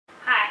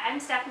I'm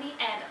Stephanie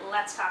and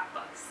let's talk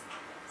books.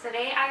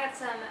 Today I got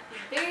some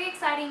very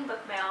exciting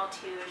book mail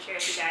to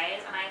share with you guys,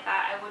 and I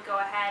thought I would go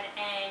ahead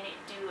and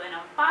do an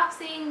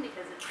unboxing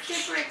because it's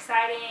super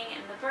exciting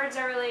and the birds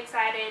are really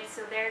excited,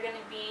 so they're going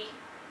to be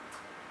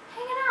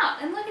hanging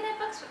out and looking at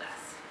books with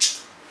us.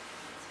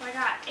 So I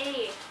got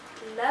a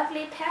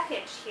lovely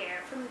package here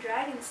from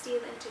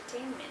Dragonsteel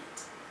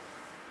Entertainment.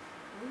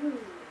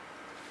 Ooh.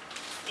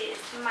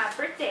 It's my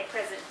birthday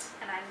present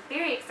and I'm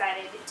very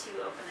excited to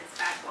open this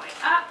bad boy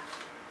up.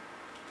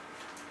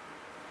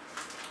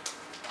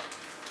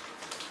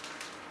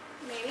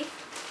 Maybe.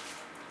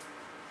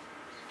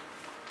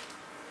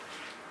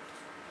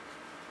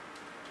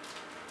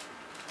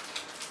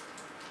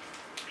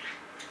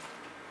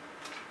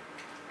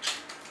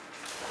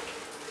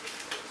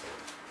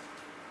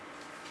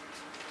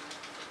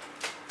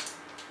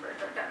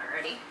 Birds are done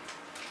already.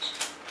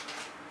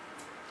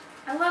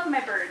 I love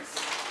my birds,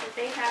 but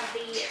they have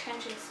the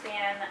attention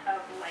span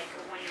of like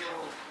a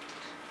 1-year-old.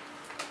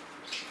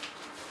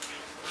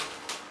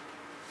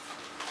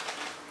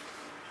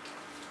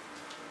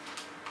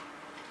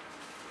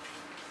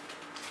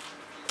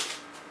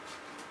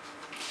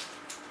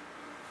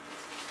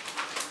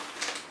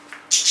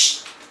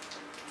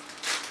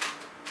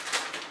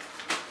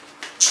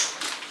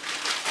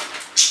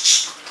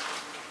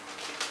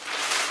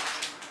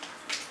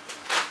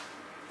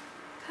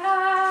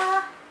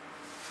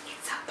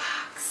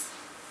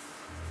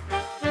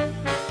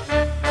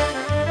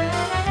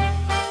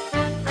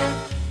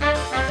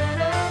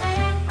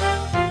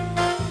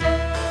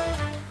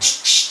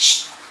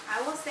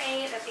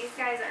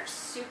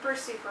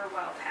 Super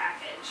well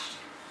packaged.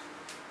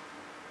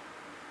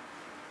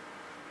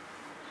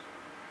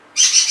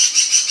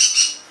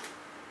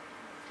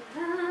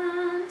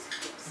 Oops,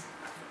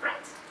 off the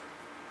front.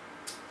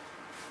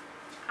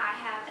 I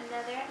have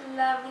another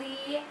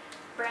lovely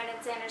Brandon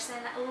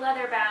Sanderson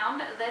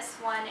Leatherbound. This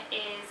one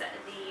is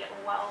the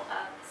Well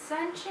of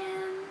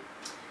Ascension,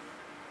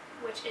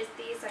 which is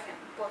the second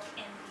book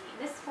in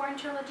the Mistborn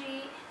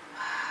trilogy.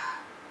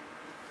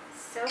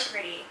 So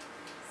pretty,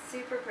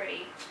 super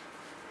pretty.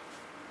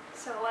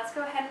 So let's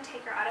go ahead and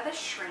take her out of the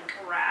shrink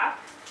wrap.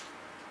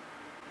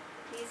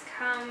 These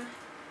come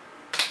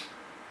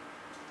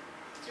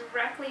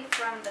directly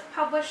from the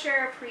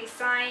publisher,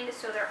 pre-signed,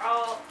 so they're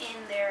all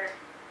in their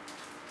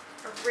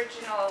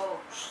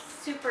original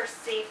super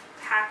safe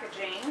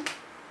packaging,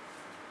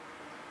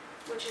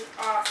 which is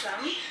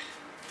awesome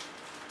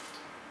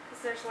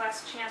because there's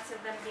less chance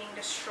of them being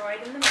destroyed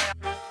in the mail.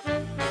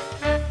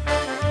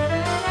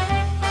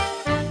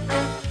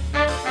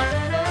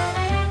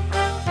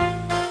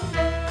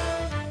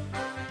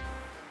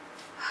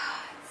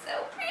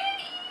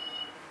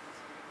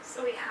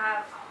 So we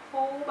have a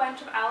whole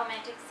bunch of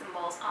Elementic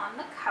symbols on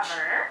the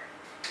cover,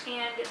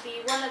 and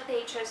the one that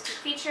they chose to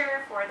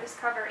feature for this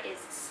cover is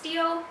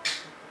steel,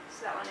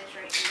 so that one is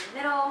right in the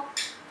middle,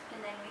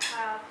 and then we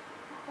have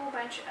a whole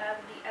bunch of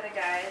the other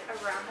guys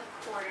around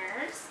the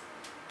corners,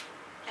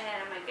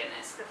 and oh my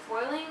goodness, the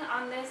foiling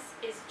on this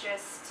is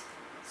just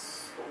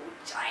so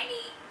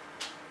tiny,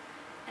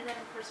 and then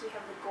of course we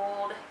have the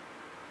gold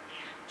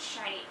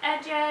shiny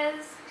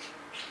edges.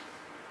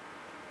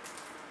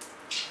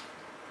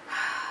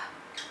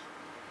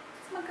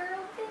 My girl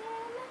Finn.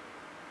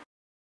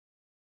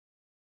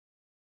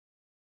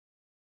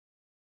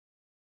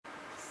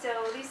 So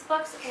these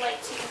books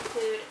like to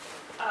include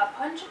a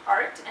bunch of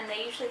art, and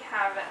they usually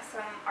have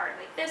some art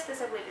like this.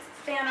 This I believe is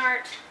fan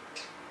art.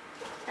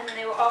 And then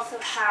they will also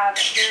have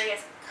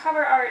various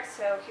cover art.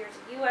 So here's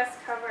US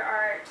cover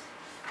art,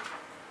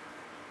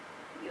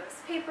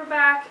 US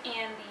paperback,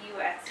 and the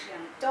US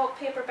young adult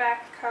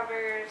paperback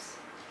covers.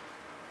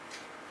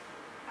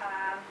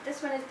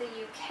 This one is the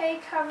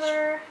UK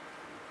cover.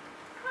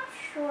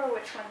 Sure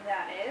which one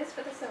that is,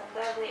 but this is a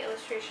lovely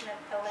illustration of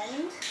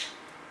Elend,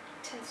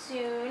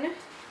 Tensoon.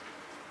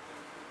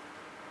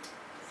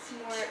 Some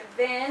more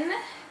Vin.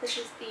 This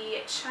is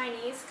the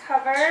Chinese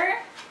cover.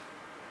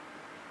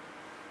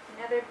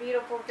 Another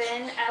beautiful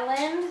Vin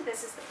Elend.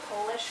 This is the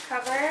Polish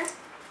cover.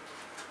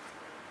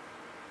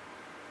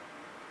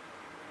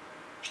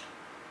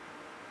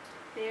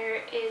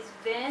 There is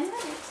Vin.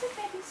 Looks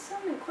like maybe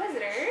some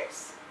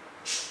Inquisitors.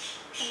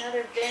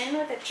 Another Vin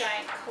with a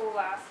giant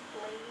Koloss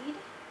blade.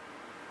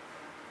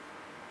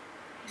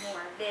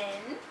 More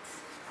Vin.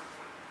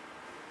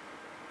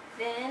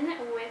 Vin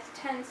with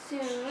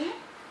Tensoon.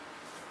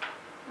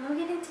 And we'll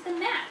get into the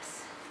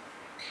maps,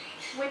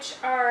 which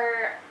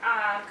are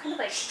kind of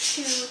like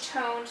two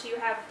tones. You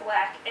have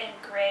black and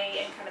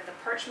gray and kind of the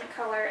parchment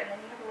color, and then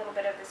you have a little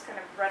bit of this kind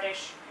of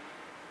reddish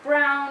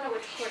brown,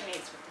 which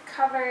coordinates with the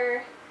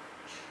cover.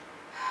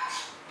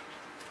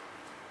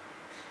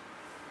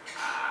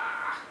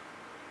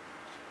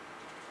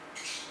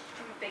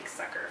 I'm a big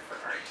sucker for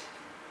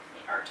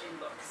art in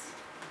books.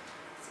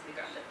 We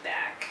got the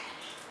back.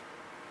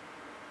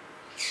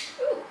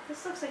 Ooh,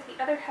 this looks like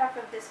the other half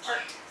of this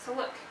art. So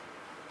look,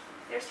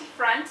 there's the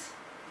front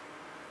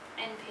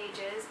end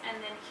pages,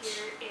 and then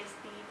here is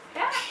the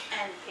back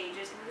end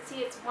pages. And you can see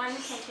it's one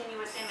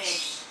continuous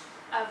image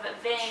of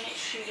Vin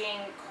shooting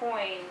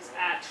coins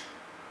at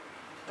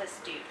this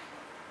dude.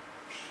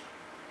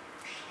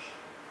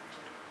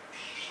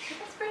 So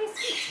that's pretty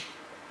sweet.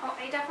 Oh,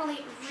 I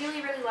definitely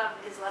really love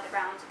these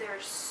Leatherbounds.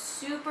 They're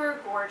super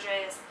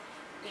gorgeous.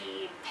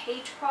 The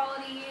page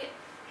quality,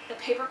 the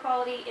paper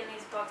quality in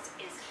these books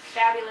is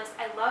fabulous.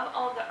 I love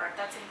all of the art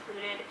that's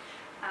included,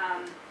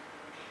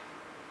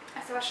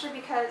 especially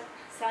because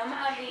some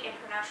of the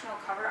international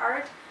cover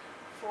art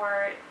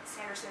for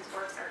Sanderson's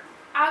works are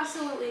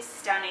absolutely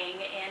stunning,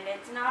 and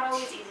it's not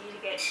always easy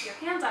to get your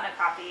hands on a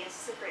copy.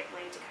 It's just a great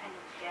way to kind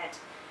of get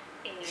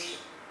a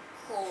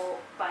whole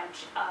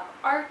bunch of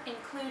art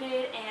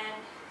included,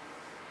 and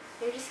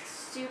they're just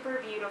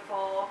super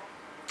beautiful,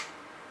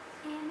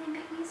 and they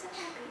make me so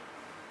happy.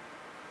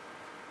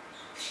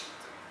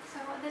 So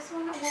this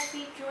one will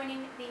be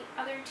joining the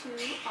other two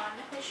on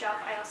the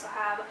shelf. I also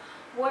have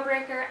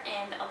Warbreaker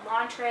and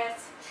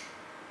Elantris,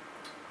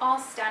 all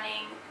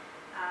stunning,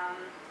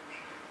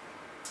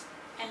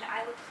 and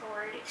I look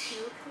forward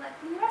to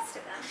collecting the rest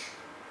of them.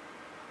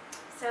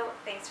 So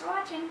thanks for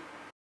watching.